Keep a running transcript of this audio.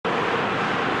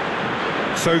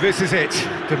So this is it.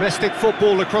 Domestic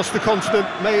football across the continent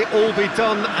may all be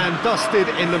done and dusted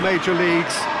in the major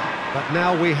leagues, but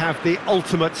now we have the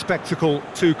ultimate spectacle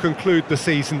to conclude the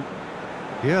season.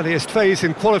 The earliest phase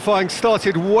in qualifying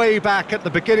started way back at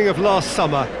the beginning of last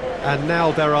summer, and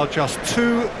now there are just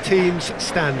 2 teams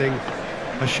standing.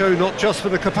 A show not just for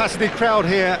the capacity crowd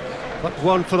here, but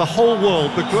one for the whole world.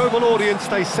 The global audience,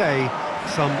 they say,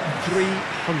 some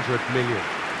 300 million.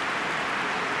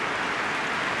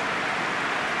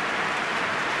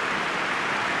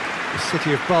 The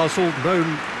city of Basel,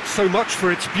 known so much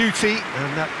for its beauty,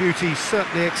 and that beauty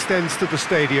certainly extends to the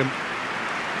stadium.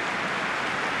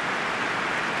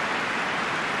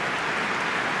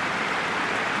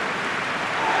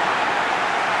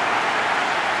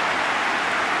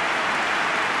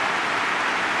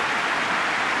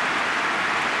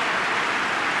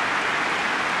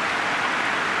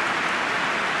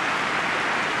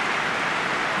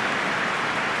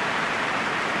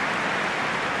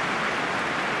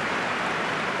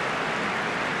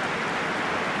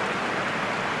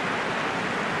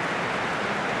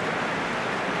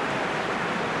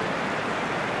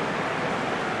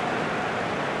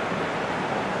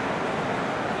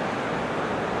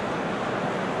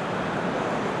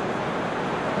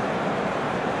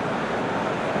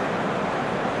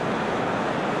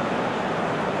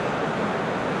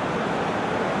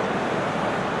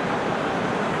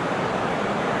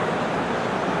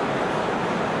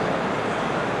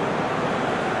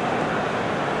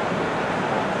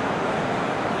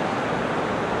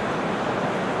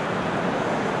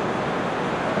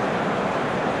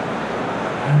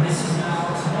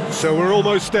 So we're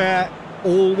almost there.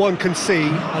 All one can see,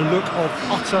 a look of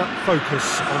utter focus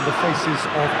on the faces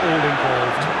of all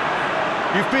involved.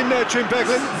 You've been there, Jim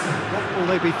Beglin. What will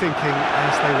they be thinking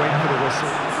as they wait for the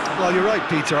whistle? Well, you're right,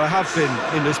 Peter. I have been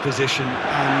in this position,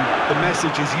 and the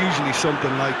message is usually something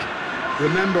like,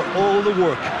 remember all the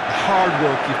work, the hard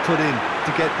work you've put in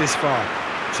to get this far.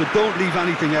 So don't leave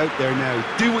anything out there now.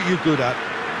 Do what you're good at.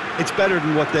 It's better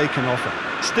than what they can offer.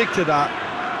 Stick to that,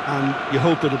 and you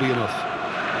hope it'll be enough.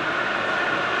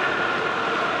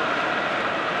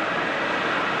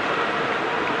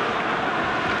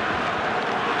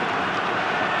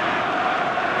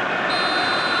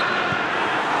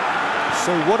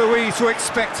 So what are we to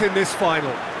expect in this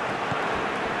final?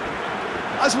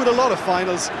 As with a lot of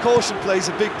finals, caution plays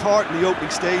a big part in the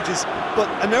opening stages, but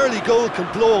an early goal can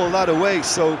blow all that away,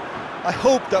 so I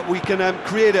hope that we can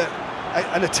create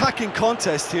an attacking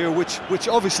contest here, which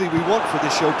obviously we want for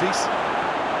this showpiece.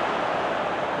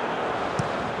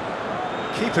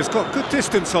 Keeper's got good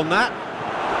distance on that.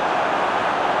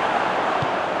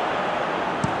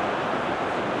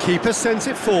 Keeper sends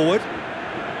it forward.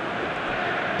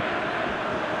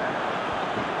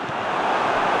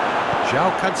 João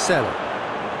Cancelo.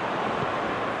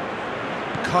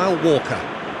 Kyle Walker.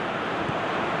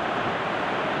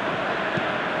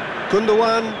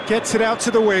 Gundogan gets it out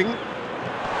to the wing.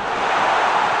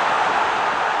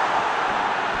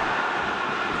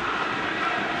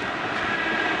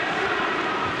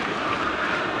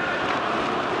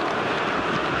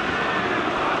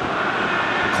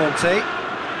 Conte.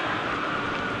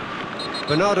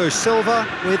 Bernardo Silva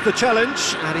with the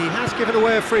challenge, and he has given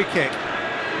away a free kick.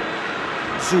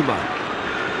 Zuma.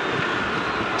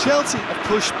 Chelsea have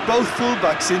pushed both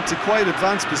fullbacks into quite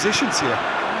advanced positions here.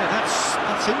 Yeah,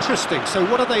 that's interesting. So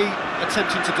what are they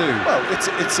attempting to do? Well,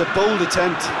 it's a bold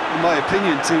attempt, in my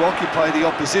opinion, to occupy the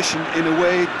opposition in a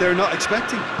way they're not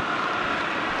expecting.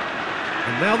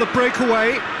 And now the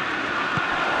breakaway.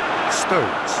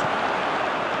 Stones.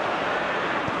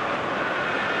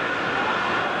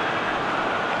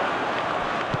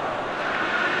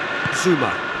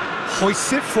 Zuma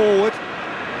hoists it forward.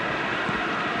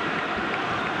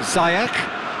 Ziyech.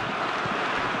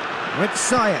 With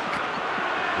Ziyech.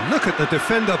 Look at the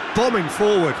defender bombing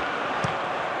forward.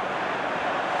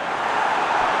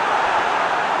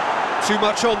 Too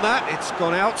much on that, it's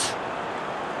gone out.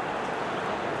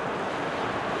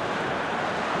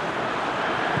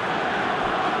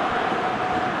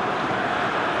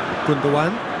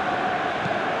 Gundogan.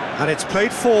 And it's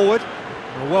played forward.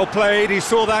 Well played, he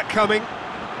saw that coming.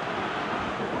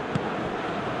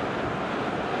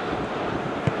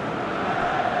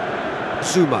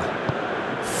 Zuma.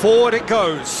 Forward it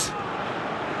goes.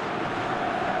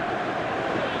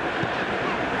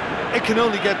 It can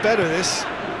only get better, this.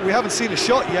 We haven't seen a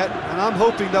shot yet, and I'm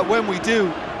hoping that when we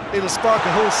do, it'll spark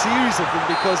a whole series of them,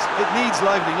 because it needs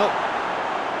livening up.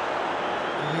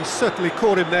 He certainly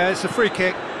caught him there, it's a free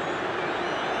kick.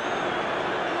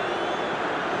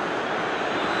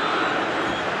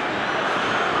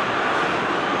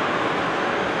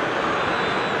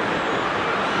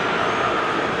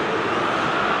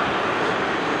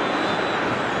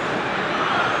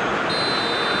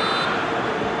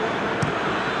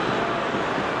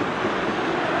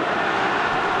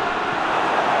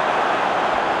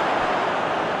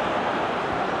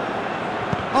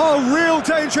 Oh, real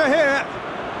danger here.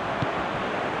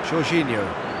 Jorginho.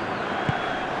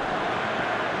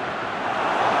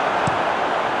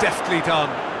 Deftly done.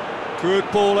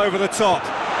 Good ball over the top.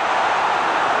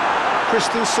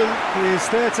 Christensen is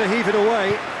there to heave it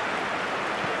away.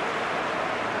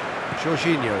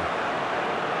 Jorginho.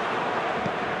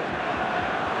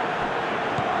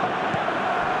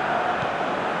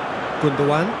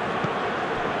 Gundogan.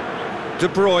 De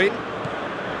Bruyne.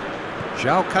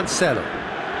 João Cancelo.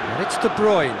 And it's De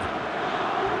Bruyne.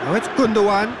 Now it's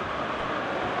Gundogan.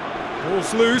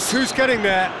 Ball's loose, who's getting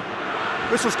there?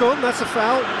 Whistle's gone, that's a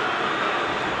foul.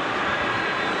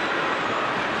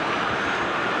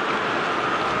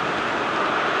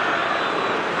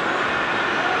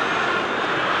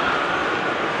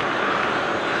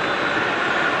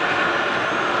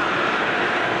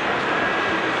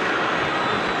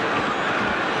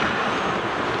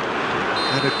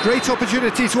 And a great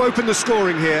opportunity to open the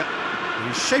scoring here.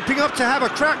 He's shaping up to have a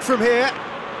crack from here.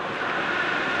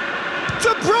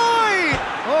 De Bruyne!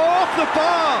 Oh, off the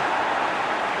bar!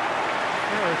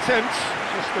 Fair attempt,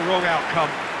 just the wrong outcome.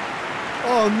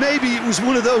 Oh, maybe it was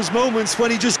one of those moments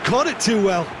when he just caught it too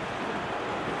well.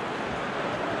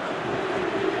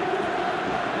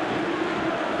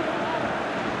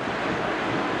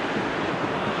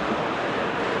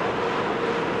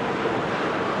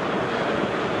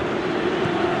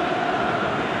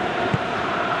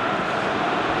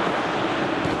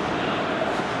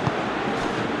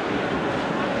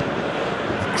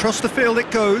 Across the field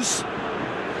it goes.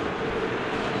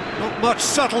 Not much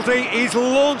subtlety, he's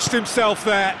launched himself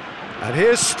there. And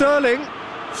here's Sterling.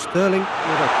 Sterling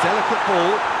with a delicate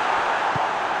ball.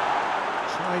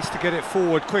 Tries to get it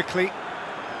forward quickly.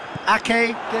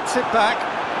 Ake gets it back.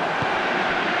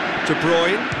 De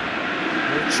Bruyne.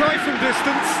 Will try from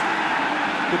distance.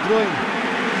 De Bruyne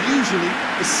usually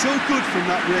is so good from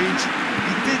that range.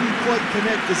 He didn't quite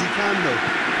connect as he can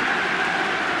though.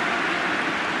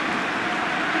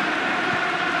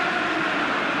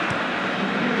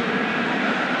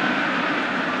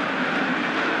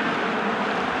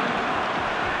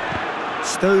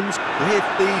 Stones with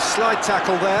the slide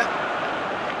tackle there.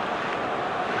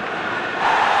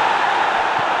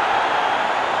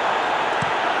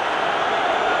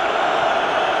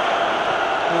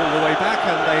 All the way back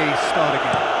and they start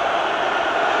again.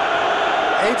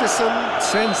 Ederson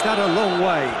sends that a long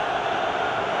way.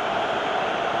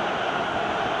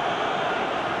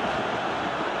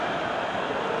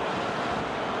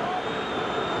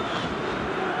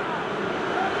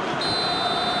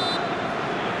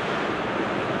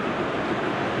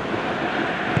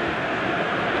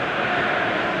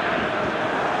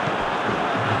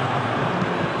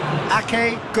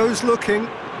 Ake goes looking.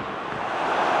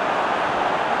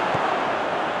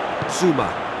 Zuma.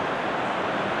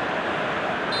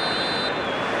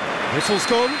 Whistle's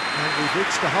gone, and we've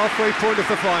reached the halfway point of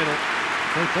the final.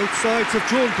 So both sides have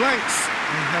drawn blanks.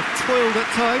 They have toiled at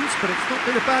times, but it's not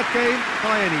been a bad game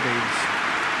by any means.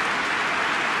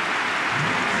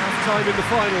 Half-time in the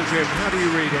final, Jim. How do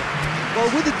you read it?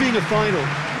 Well, with it being a final,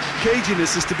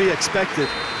 caginess is to be expected.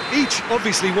 Each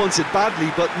obviously wants it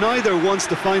badly, but neither wants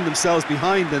to find themselves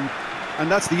behind, and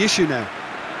that's the issue now.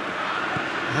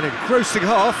 An engrossing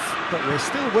half, but we're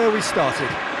still where we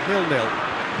started, 0-0.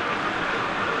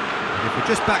 If we're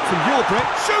just back from your break,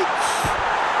 shoots!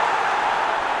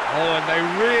 Oh, and they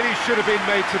really should have been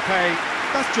made to pay.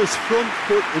 That's just front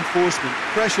foot enforcement.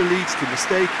 Pressure leads to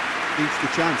mistake, leads to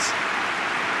chance.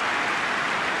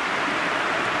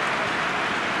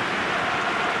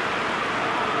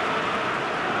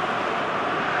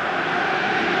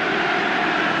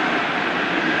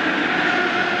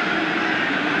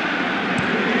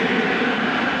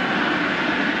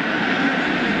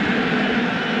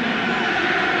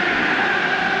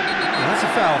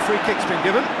 Foul, free kick's been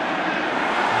given,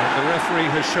 and the referee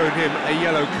has shown him a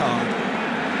yellow card.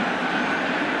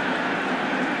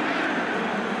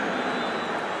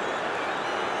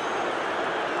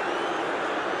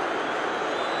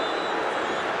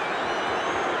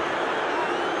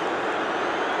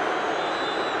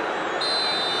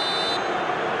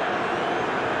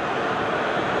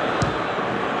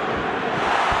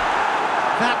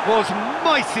 That was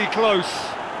mighty close.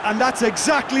 And that's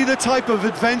exactly the type of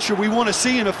adventure we want to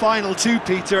see in a final too,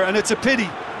 Peter, and it's a pity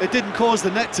it didn't cause the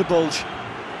net to bulge.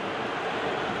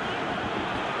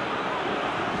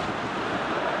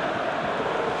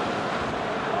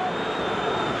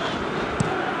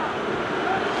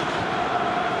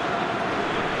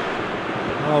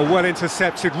 Oh, well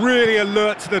intercepted, really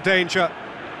alert to the danger.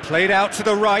 Played out to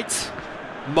the right.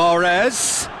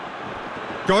 Mahrez.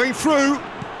 Going through.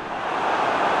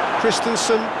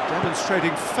 Christensen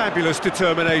demonstrating fabulous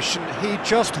determination. He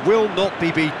just will not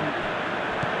be beaten.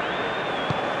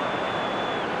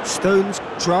 Stones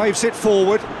drives it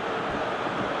forward.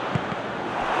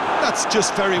 That's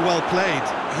just very well played.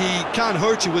 He can't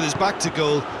hurt you with his back to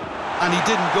goal, and he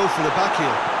didn't go for the back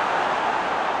heel.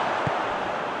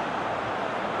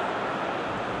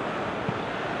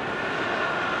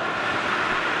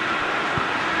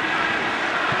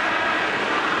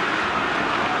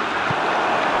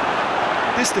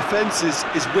 This defence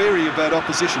is wary about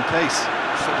opposition pace.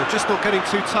 So they're just not getting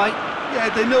too tight. Yeah,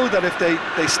 they know that if they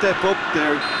step up,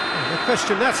 they're... No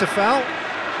question, that's a foul.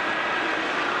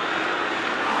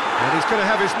 And he's going to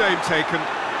have his name taken.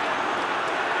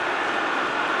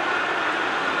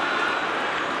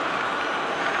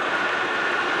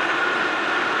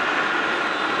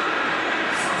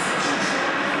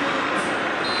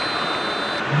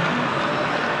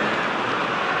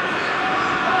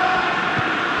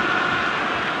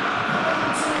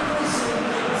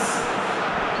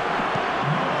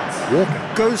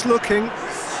 Walker goes looking.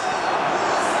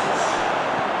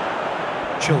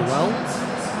 Chilwell.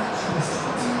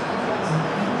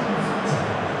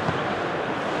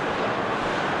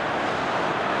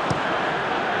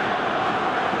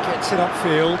 Gets it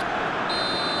upfield.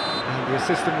 And the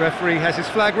assistant referee has his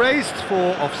flag raised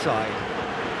for offside.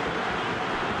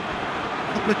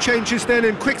 A couple of changes then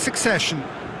in quick succession.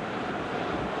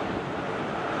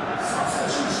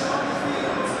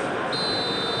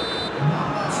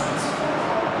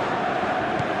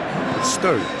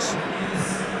 Stones.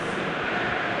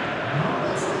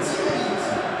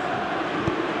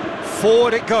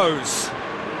 Forward it goes.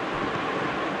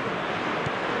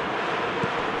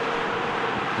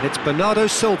 And it's Bernardo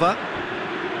Silva.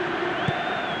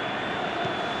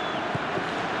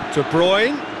 De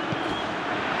Bruyne.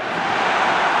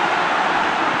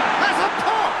 Has a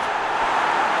pop!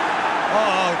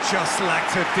 Oh, just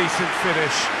lacked a decent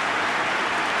finish.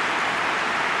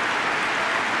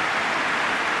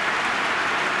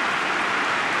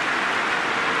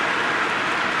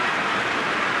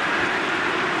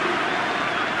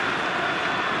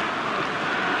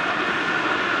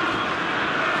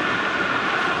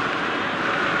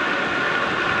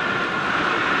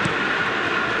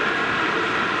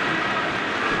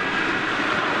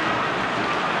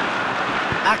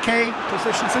 Ake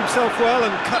positions himself well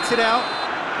and cuts it out.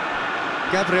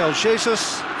 Gabriel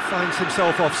Jesus finds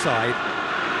himself offside.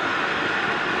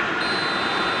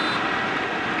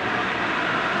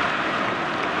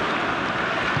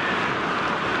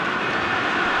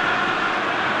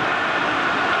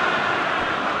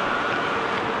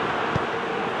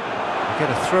 Get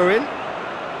a throw in.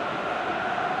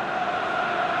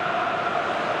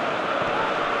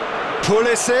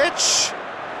 Pulisic.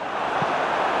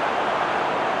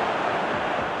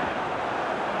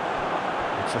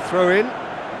 It's a throw in.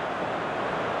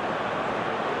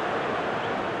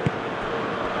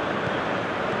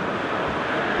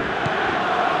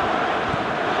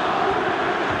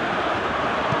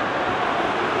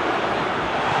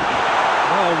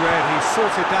 Well read, he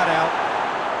sorted that out.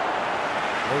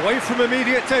 Away from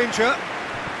immediate danger.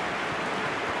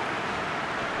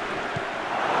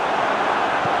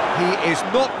 He is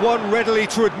not one readily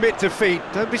to admit defeat.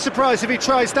 Don't be surprised if he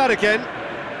tries that again.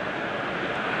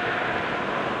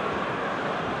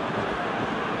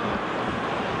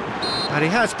 And he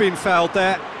has been fouled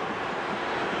there.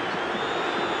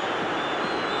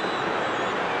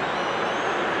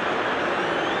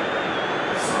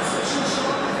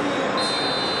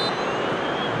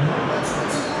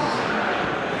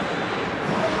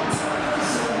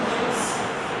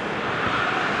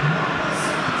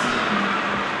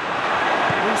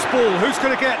 Loose ball, who's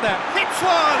going to get that? Hits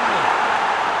one!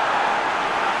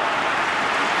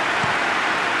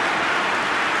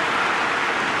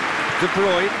 De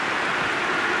Bruyne.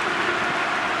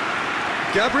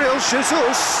 Gabriel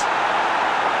Jesus.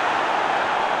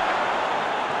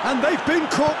 And they've been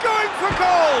caught going for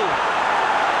goal!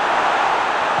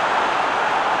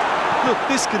 Look,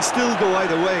 this can still go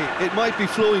either way. It might be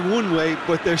flowing one way,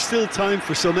 but there's still time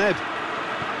for some ebb.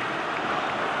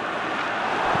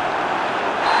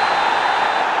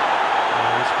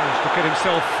 Oh, he's managed to get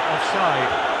himself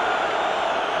offside.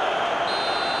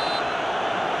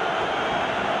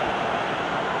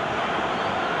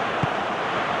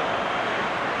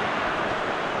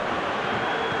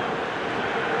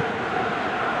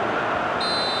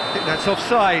 That's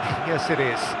offside, yes it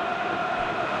is.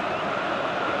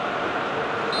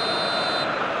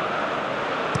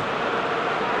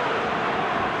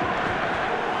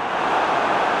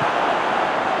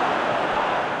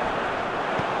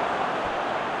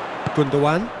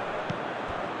 Gundogan.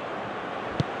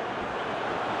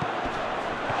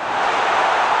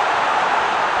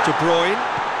 De Bruyne.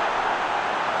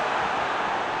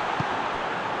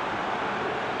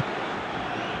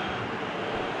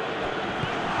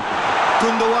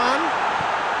 Gundogan.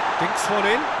 Dinks one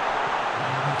in.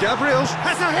 Gabriel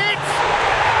has a hit!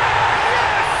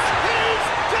 Yes! He's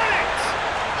done it!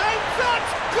 And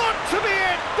that's got to be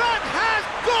it! That has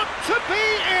got to be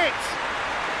it!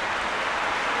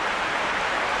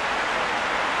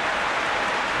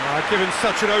 Given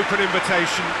such an open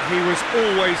invitation, he was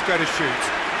always going to shoot.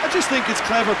 I just think it's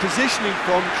clever positioning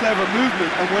from clever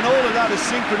movement, and when all of that is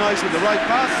synchronised with the right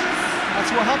pass,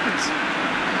 that's what happens.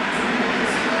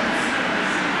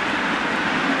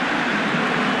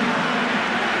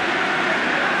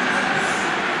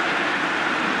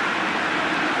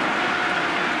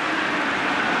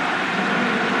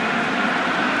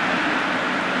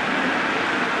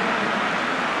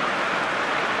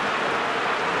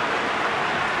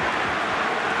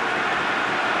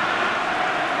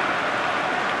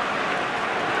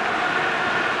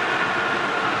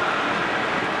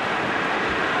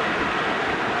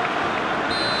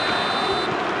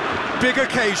 Big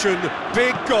occasion,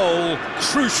 big goal,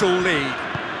 crucial lead.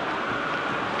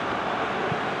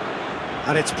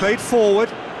 And it's played forward.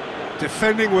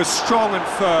 Defending was strong and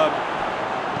firm.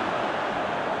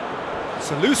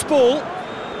 It's a loose ball.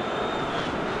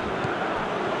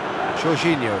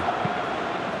 Jorginho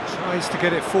tries to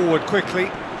get it forward quickly.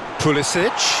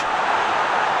 Pulisic.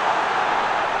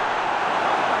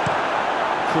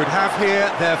 Could have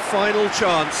here their final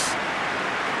chance.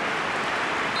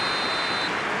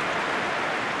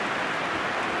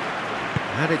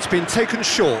 And it's been taken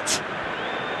short.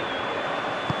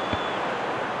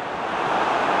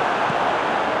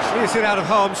 Clears it out of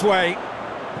harm's way.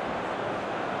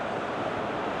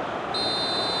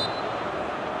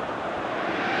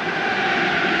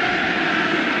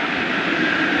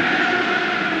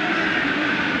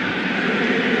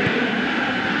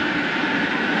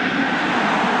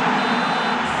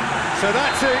 So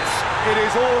that's it. It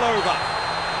is all over.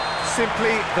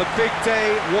 Simply, the big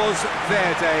day was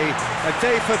their day. A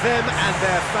day for them and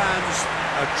their fans.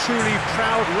 A truly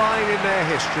proud line in their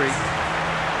history.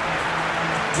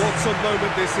 What a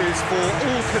moment this is for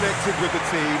all connected with the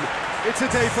team. It's a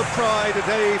day for pride, a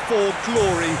day for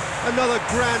glory. Another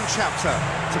grand chapter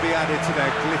to be added to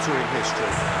their glittering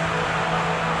history.